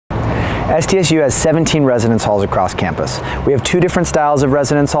SDSU has 17 residence halls across campus. We have two different styles of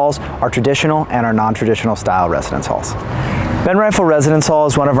residence halls, our traditional and our non-traditional style residence halls. Ben Reifel Residence Hall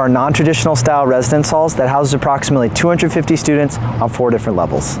is one of our non-traditional style residence halls that houses approximately 250 students on 4 different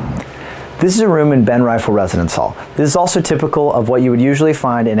levels. This is a room in Ben Reifel Residence Hall. This is also typical of what you would usually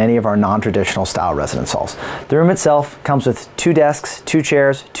find in any of our non-traditional style residence halls. The room itself comes with 2 desks, 2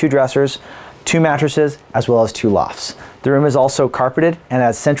 chairs, 2 dressers, 2 mattresses, as well as 2 lofts. The room is also carpeted and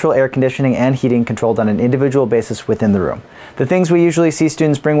has central air conditioning and heating controlled on an individual basis within the room. The things we usually see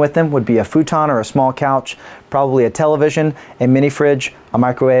students bring with them would be a futon or a small couch, probably a television, a mini fridge, a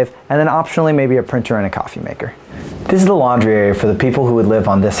microwave, and then optionally maybe a printer and a coffee maker. This is the laundry area for the people who would live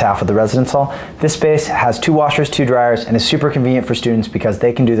on this half of the residence hall. This space has 2 washers, 2 dryers, and is super convenient for students because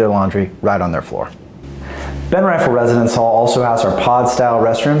they can do their laundry right on their floor. Ben Reifel Residence Hall also has our pod-style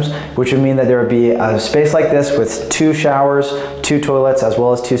restrooms, which would mean that there would be a space like this with 2 showers, 2 toilets, as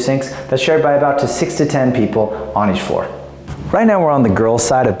well as 2 sinks that's shared by about 6 to 10 people on each floor. Right now we're on the girls'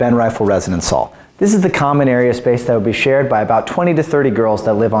 side of Ben Reifel Residence Hall. This is the common area space that would be shared by about 20 to 30 girls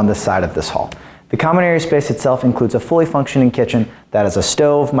that live on this side of this hall. The common area space itself includes a fully functioning kitchen that has a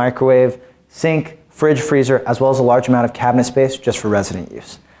stove, microwave, sink, fridge, freezer, as well as a large amount of cabinet space just for resident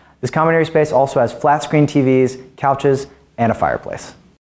use. This common area space also has flat screen TVs, couches, and a fireplace.